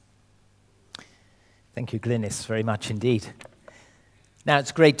Thank you, Glynis, very much indeed. Now,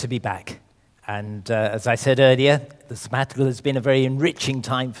 it's great to be back. And as I said earlier, the sabbatical has been a very enriching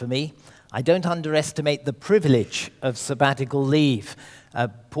time for me. I don't underestimate the privilege of sabbatical leave.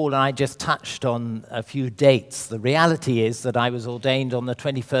 Paul and I just touched on a few dates. The reality is that I was ordained on the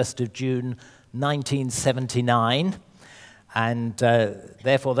 21st of June, 1979. And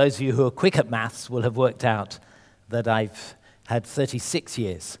therefore, those of you who are quick at maths will have worked out that I've had 36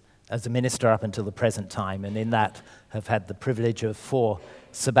 years as a minister up until the present time, and in that have had the privilege of 4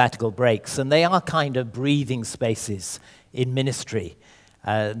 sabbatical breaks. And they are kind of breathing spaces in ministry.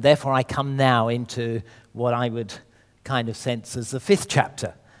 Therefore, I come now into what I would kind of sense as the 5th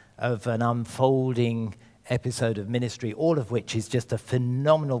chapter of an unfolding episode of ministry, all of which is just a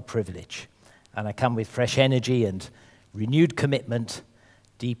phenomenal privilege. And I come with fresh energy and renewed commitment,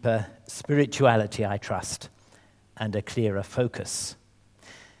 deeper spirituality, I trust, and a clearer focus.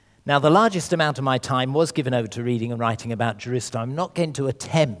 Now, the largest amount of my time was given over to reading and writing about Jerusalem. I'm not going to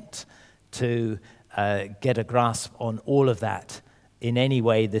attempt to get a grasp on all of that in any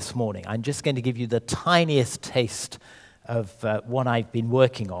way this morning. I'm just going to give you the tiniest taste of what I've been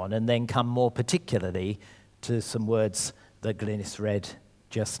working on, and then come more particularly to some words that Glynis read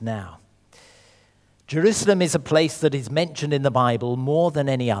just now. Jerusalem is a place that is mentioned in the Bible more than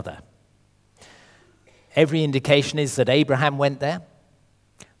any other. Every indication is that Abraham went there,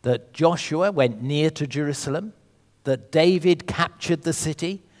 that Joshua went near to Jerusalem, that David captured the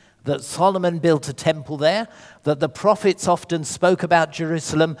city, that Solomon built a temple there, that the prophets often spoke about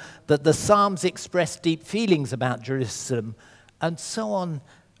Jerusalem, that the Psalms expressed deep feelings about Jerusalem, and so on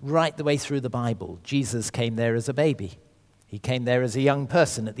right the way through the Bible. Jesus came there as a baby. He came there as a young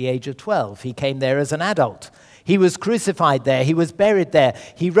person at the age of 12. He came there as an adult. He was crucified there. He was buried there.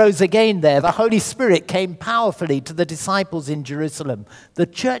 He rose again there. The Holy Spirit came powerfully to the disciples in Jerusalem. The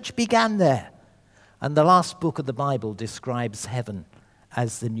church began there. And the last book of the Bible describes heaven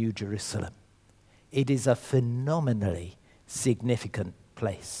as the New Jerusalem. It is a phenomenally significant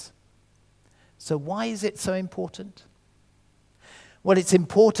place. So why is it so important? Well, it's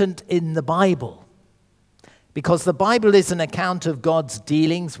important in the Bible because the Bible is an account of God's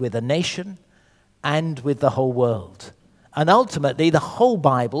dealings with a nation and with the whole world. And ultimately, the whole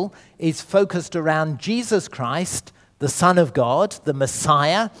Bible is focused around Jesus Christ, the Son of God, the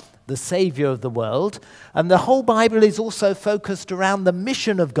Messiah, the Savior of the world. And the whole Bible is also focused around the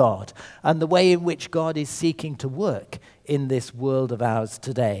mission of God and the way in which God is seeking to work in this world of ours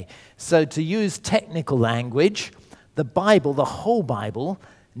today. So to use technical language, the Bible, the whole Bible,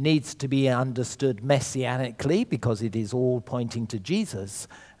 needs to be understood messianically because it is all pointing to Jesus,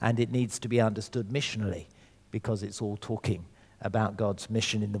 and it needs to be understood missionally because it's all talking about God's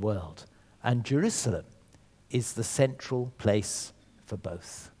mission in the world. And Jerusalem is the central place for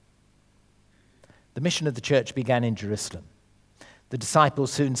both. The mission of the church began in Jerusalem. The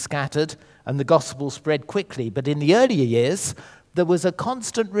disciples soon scattered, and the gospel spread quickly. But in the earlier years, there was a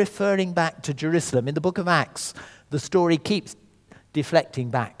constant referring back to Jerusalem. In the book of Acts, the story keeps deflecting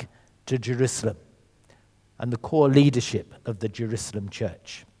back to Jerusalem and the core leadership of the Jerusalem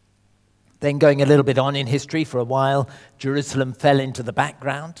church. Then going a little bit on in history, for a while, Jerusalem fell into the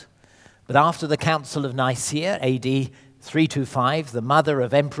background. But after the Council of Nicaea, AD 325, the mother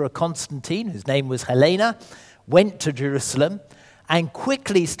of Emperor Constantine, whose name was Helena, went to Jerusalem and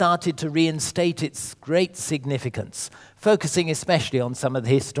quickly started to reinstate its great significance, focusing especially on some of the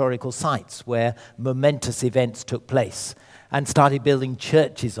historical sites where momentous events took place, and started building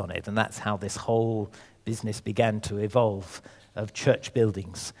churches on it. And that's how this whole business began to evolve, of church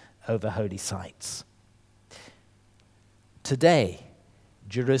buildings over holy sites. Today,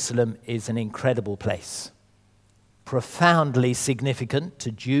 Jerusalem is an incredible place, profoundly significant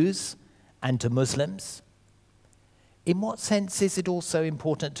to Jews and to Muslims. In what sense is it also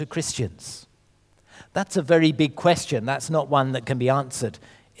important to Christians? That's a very big question. That's not one that can be answered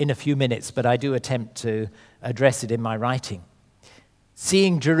in a few minutes, but I do attempt to address it in my writing.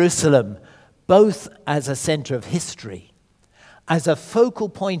 Seeing Jerusalem both as a center of history, as a focal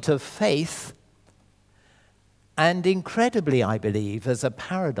point of faith, and incredibly, I believe, as a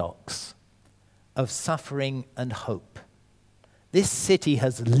paradox of suffering and hope. This city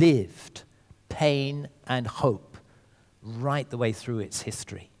has lived pain and hope right the way through its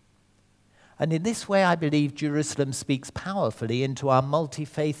history. And in this way, I believe Jerusalem speaks powerfully into our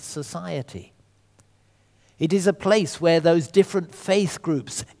multi-faith society. It is a place where those different faith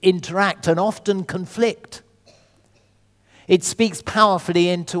groups interact and often conflict. It speaks powerfully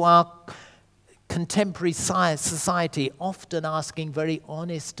into our contemporary society, often asking very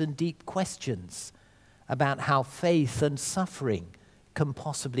honest and deep questions about how faith and suffering can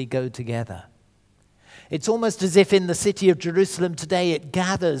possibly go together. It's almost as if in the city of Jerusalem today it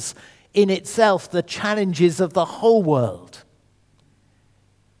gathers in itself the challenges of the whole world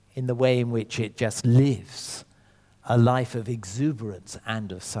in the way in which it just lives a life of exuberance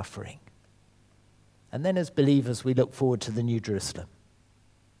and of suffering. And then as believers, we look forward to the New Jerusalem.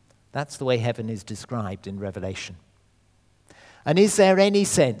 That's the way heaven is described in Revelation. And is there any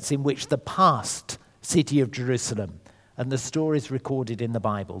sense in which the past city of Jerusalem and the stories recorded in the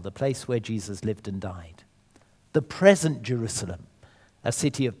Bible, the place where Jesus lived and died, the present Jerusalem, a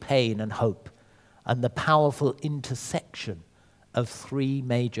city of pain and hope, and the powerful intersection of three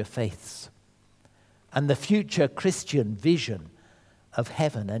major faiths, and the future Christian vision of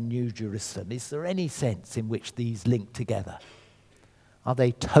heaven and New Jerusalem, is there any sense in which these link together? Are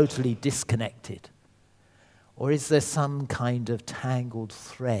they totally disconnected? Or is there some kind of tangled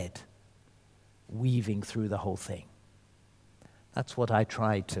thread weaving through the whole thing? That's what I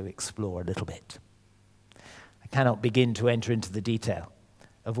tried to explore a little bit. I cannot begin to enter into the detail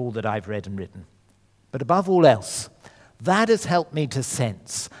of all that I've read and written. But above all else, that has helped me to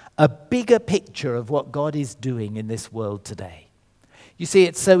sense a bigger picture of what God is doing in this world today. You see,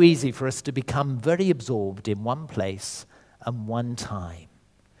 it's so easy for us to become very absorbed in one place and one time.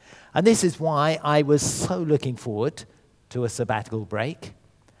 And this is why I was so looking forward to a sabbatical break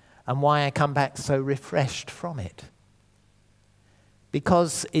and why I come back so refreshed from it.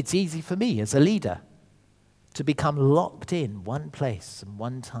 Because it's easy for me as a leader to become locked in one place and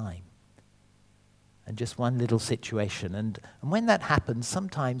one time and just one little situation. And when that happens,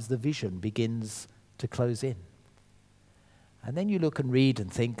 sometimes the vision begins to close in. And then you look and read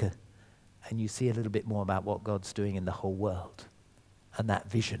and think, and you see a little bit more about what God's doing in the whole world. And that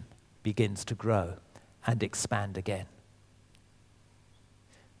vision begins to grow and expand again.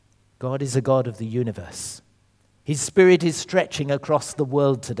 God is a God of the universe. His Spirit is stretching across the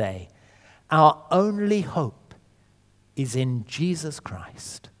world today. Our only hope is in Jesus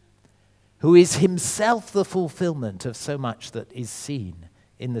Christ, who is himself the fulfillment of so much that is seen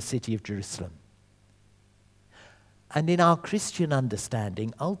in the city of Jerusalem. And in our Christian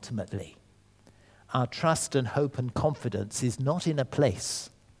understanding, ultimately, our trust and hope and confidence is not in a place,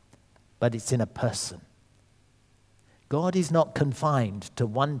 but it's in a person. God is not confined to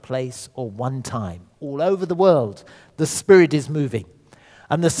one place or one time. All over the world, the Spirit is moving.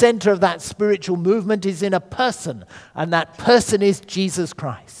 And the center of that spiritual movement is in a person, and that person is Jesus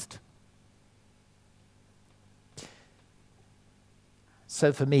Christ.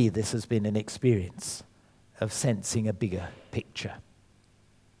 So for me, this has been an experience of sensing a bigger picture.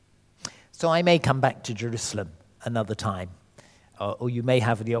 So I may come back to Jerusalem another time, or you may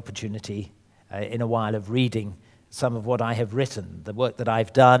have the opportunity in a while of reading some of what I have written, the work that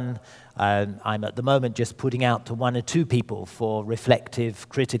I've done. I'm at the moment just putting out to one or two people for reflective,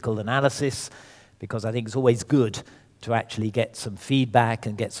 critical analysis, because I think it's always good to actually get some feedback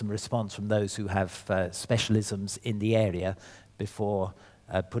and get some response from those who have specialisms in the area before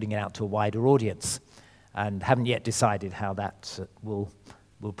putting it out to a wider audience. And haven't yet decided how that will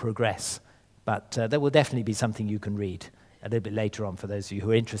progress. But there will definitely be something you can read a little bit later on for those of you who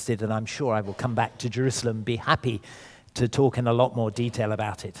are interested, and I'm sure I will come back to Jerusalem and be happy to talk in a lot more detail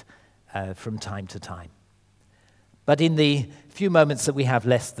about it from time to time. But in the few moments that we have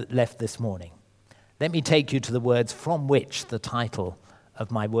left this morning, let me take you to the words from which the title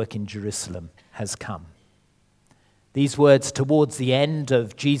of my work in Jerusalem has come. These words towards the end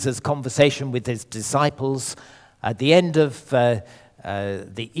of Jesus' conversation with his disciples, at the end of the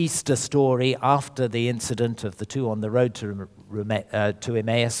Easter story, after the incident of the two on the road to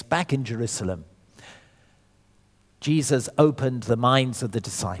Emmaus, back in Jerusalem, Jesus opened the minds of the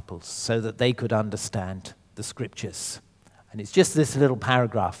disciples so that they could understand the Scriptures. And it's just this little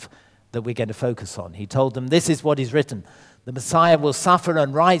paragraph that we're going to focus on. He told them, "This is what is written. The Messiah will suffer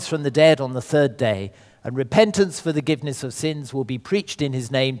and rise from the dead on the third day, and repentance for the forgiveness of sins will be preached in his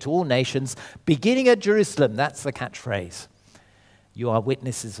name to all nations, beginning at Jerusalem." That's the catchphrase. "You are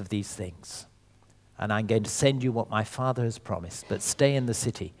witnesses of these things, and I'm going to send you what my Father has promised, but stay in the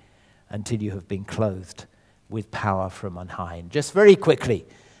city until you have been clothed with power from on high." And just very quickly,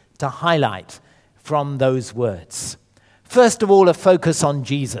 to highlight from those words, first of all, a focus on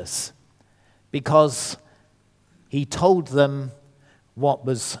Jesus, because he told them what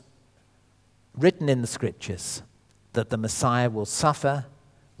was written in the Scriptures, that the Messiah will suffer,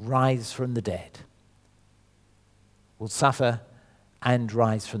 rise from the dead, will suffer and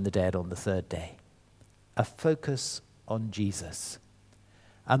rise from the dead on the third day. A focus on Jesus.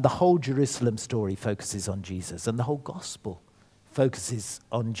 And the whole Jerusalem story focuses on Jesus, and the whole gospel focuses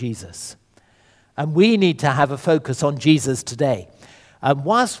on Jesus. And we need to have a focus on Jesus today. And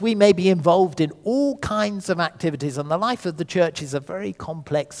whilst we may be involved in all kinds of activities, and the life of the church is a very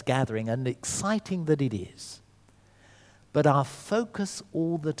complex gathering, and exciting that it is, but our focus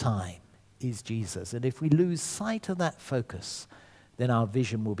all the time is Jesus. And if we lose sight of that focus, then our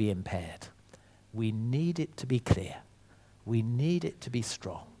vision will be impaired. We need it to be clear. We need it to be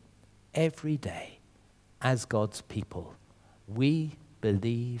strong. Every day, as God's people, we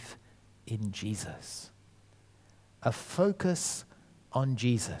believe in Jesus. A focus on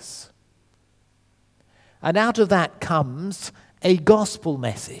Jesus. And out of that comes a gospel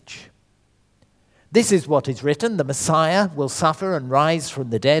message. This is what is written: the Messiah will suffer and rise from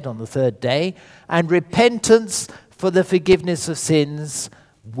the dead on the third day, and repentance for the forgiveness of sins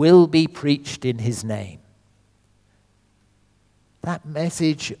will be preached in his name. That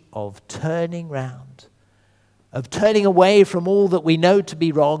message of turning round, of turning away from all that we know to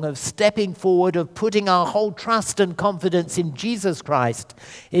be wrong, of stepping forward, of putting our whole trust and confidence in Jesus Christ,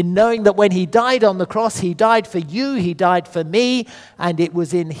 in knowing that when he died on the cross, he died for you, he died for me, and it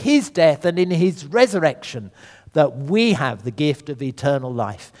was in his death and in his resurrection that we have the gift of eternal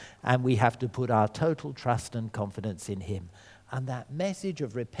life, and we have to put our total trust and confidence in him. And that message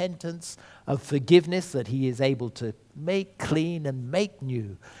of repentance, of forgiveness that he is able to make clean and make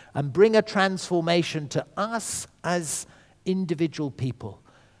new and bring a transformation to us as individual people,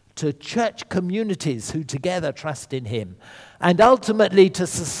 to church communities who together trust in him, and ultimately to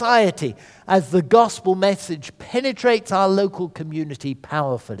society as the gospel message penetrates our local community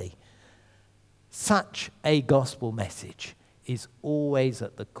powerfully. Such a gospel message is always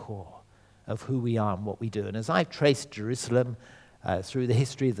at the core of who we are and what we do. And as I've traced Jerusalem through the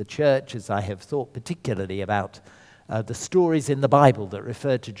history of the church, as I have thought particularly about the stories in the Bible that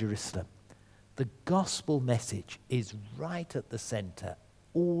refer to Jerusalem, the gospel message is right at the center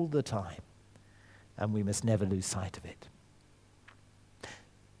all the time, and we must never lose sight of it.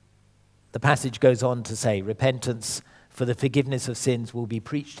 The passage goes on to say, repentance for the forgiveness of sins will be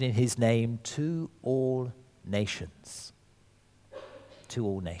preached in his name to all nations. To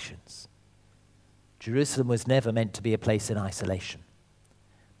all nations. Jerusalem was never meant to be a place in isolation.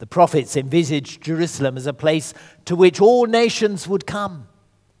 The prophets envisaged Jerusalem as a place to which all nations would come.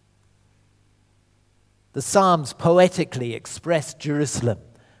 The Psalms poetically expressed Jerusalem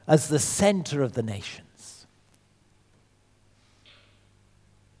as the center of the nations.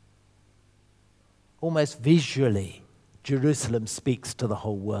 Almost visually, Jerusalem speaks to the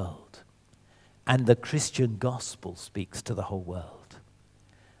whole world, and the Christian gospel speaks to the whole world.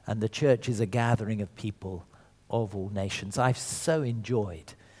 And the church is a gathering of people of all nations. I've so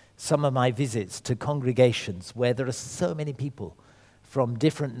enjoyed some of my visits to congregations where there are so many people from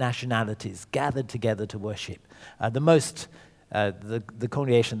different nationalities gathered together to worship. The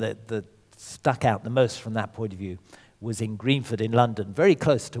congregation that stuck out the most from that point of view was in Greenford in London, very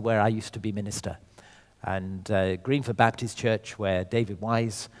close to where I used to be minister. And Greenford Baptist Church, where David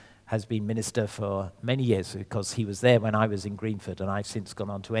Wise has been minister for many years, because he was there when I was in Greenford, and I've since gone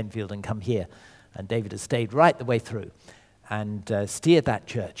on to Enfield and come here. And David has stayed right the way through and steered that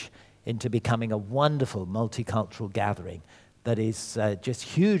church into becoming a wonderful multicultural gathering that is just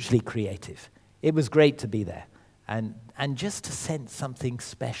hugely creative. It was great to be there and just to sense something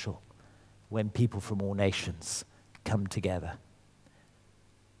special when people from all nations come together.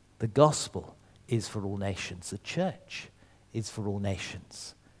 The gospel is for all nations. The church is for all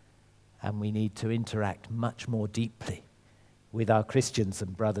nations. And we need to interact much more deeply with our Christians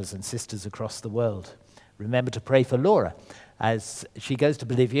and brothers and sisters across the world. Remember to pray for Laura as she goes to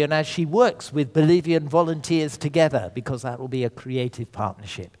Bolivia and as she works with Bolivian volunteers together, because that will be a creative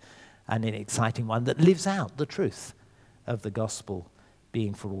partnership and an exciting one that lives out the truth of the gospel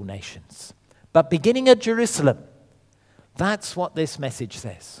being for all nations. But beginning at Jerusalem, that's what this message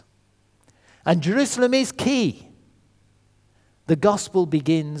says. And Jerusalem is key. The gospel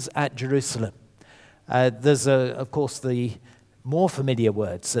begins at Jerusalem. There's, of course, the more familiar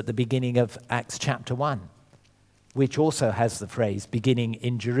words at the beginning of Acts chapter 1, which also has the phrase, beginning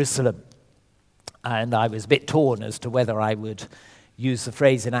in Jerusalem. And I was a bit torn as to whether I would use the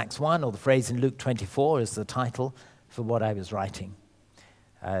phrase in Acts 1 or the phrase in Luke 24 as the title for what I was writing.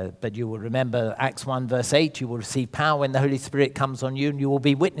 But you will remember Acts 1 verse 8, you will receive power when the Holy Spirit comes on you, and you will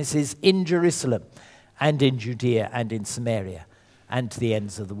be witnesses in Jerusalem and in Judea and in Samaria and to the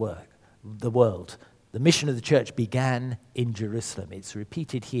ends of the world. The mission of the church began in Jerusalem. It's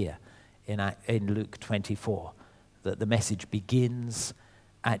repeated here in Luke 24, that the message begins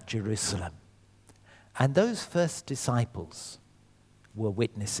at Jerusalem. And those first disciples were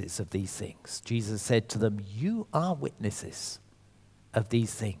witnesses of these things. Jesus said to them, you are witnesses of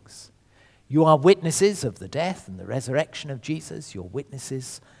these things. You are witnesses of the death and the resurrection of Jesus. You're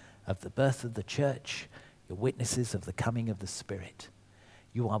witnesses of the birth of the church. You're witnesses of the coming of the Spirit.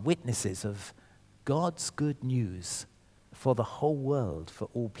 You are witnesses of God's good news for the whole world, for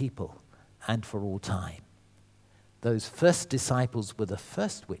all people, and for all time. Those first disciples were the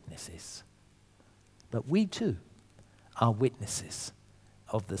first witnesses, but we too are witnesses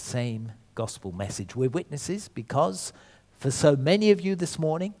of the same gospel message. We're witnesses because for so many of you this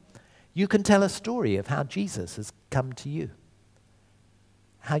morning, you can tell a story of how Jesus has come to you,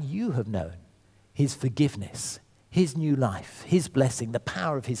 how you have known his forgiveness, his new life, his blessing, the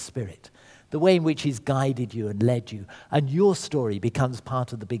power of his Spirit, the way in which he's guided you and led you, and your story becomes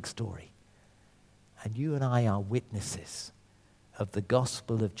part of the big story. And you and I are witnesses of the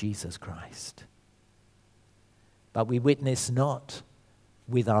gospel of Jesus Christ. But we witness not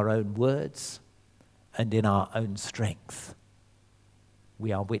with our own words and in our own strength.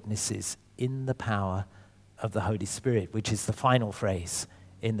 We are witnesses in the power of the Holy Spirit, which is the final phrase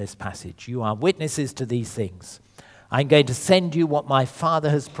in this passage. You are witnesses to these things. I'm going to send you what my Father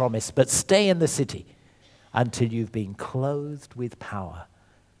has promised, but stay in the city until you've been clothed with power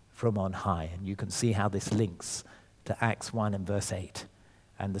from on high. And you can see how this links to Acts 1 and verse 8,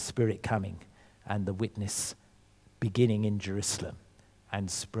 and the Spirit coming and the witness beginning in Jerusalem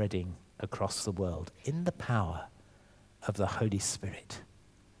and spreading across the world in the power of the Holy Spirit.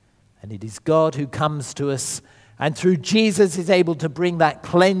 And it is God who comes to us and through Jesus is able to bring that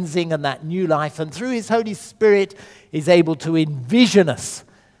cleansing and that new life, and through his Holy Spirit is able to envision us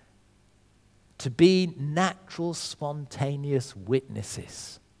to be natural, spontaneous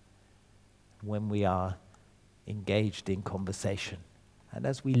witnesses when we are engaged in conversation and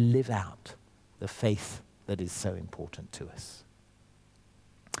as we live out the faith that is so important to us.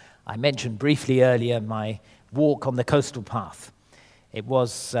 I mentioned briefly earlier my walk on the coastal path. It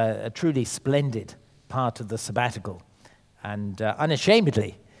was a truly splendid part of the sabbatical, and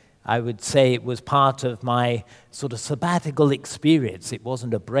unashamedly, I would say it was part of my sort of sabbatical experience. It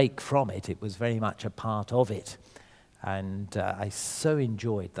wasn't a break from it. It was very much a part of it, and I so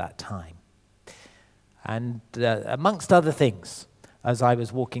enjoyed that time. And amongst other things, as I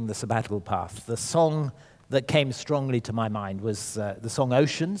was walking the sabbatical path, the song that came strongly to my mind was the song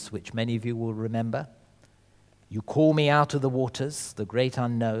Oceans, which many of you will remember. You call me out of the waters, the great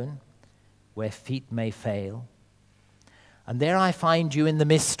unknown, where feet may fail. And there I find you in the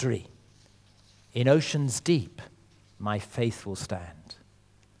mystery. In oceans deep, my faith will stand.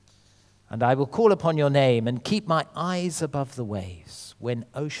 And I will call upon your name and keep my eyes above the waves. When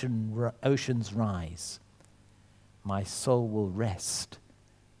oceans rise, my soul will rest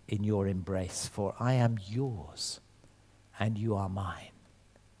in your embrace, for I am yours and you are mine.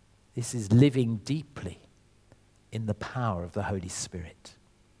 This is living deeply in the power of the Holy Spirit.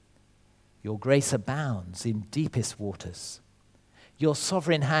 Your grace abounds in deepest waters. Your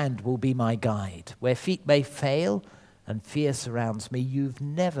sovereign hand will be my guide. Where feet may fail and fear surrounds me, you've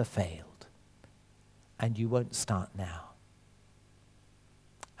never failed, and you won't start now.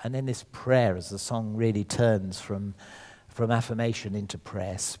 And then this prayer, as the song really turns from affirmation into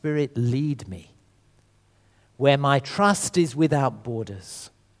prayer. Spirit, lead me where my trust is without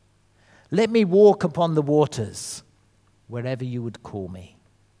borders. Let me walk upon the waters wherever you would call me.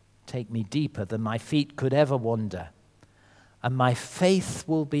 Take me deeper than my feet could ever wander, and my faith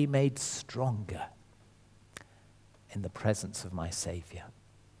will be made stronger in the presence of my Savior.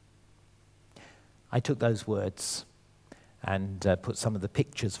 I took those words and put some of the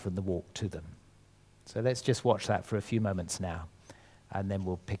pictures from the walk to them. So let's just watch that for a few moments now, and then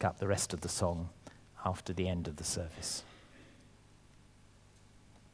we'll pick up the rest of the song after the end of the service.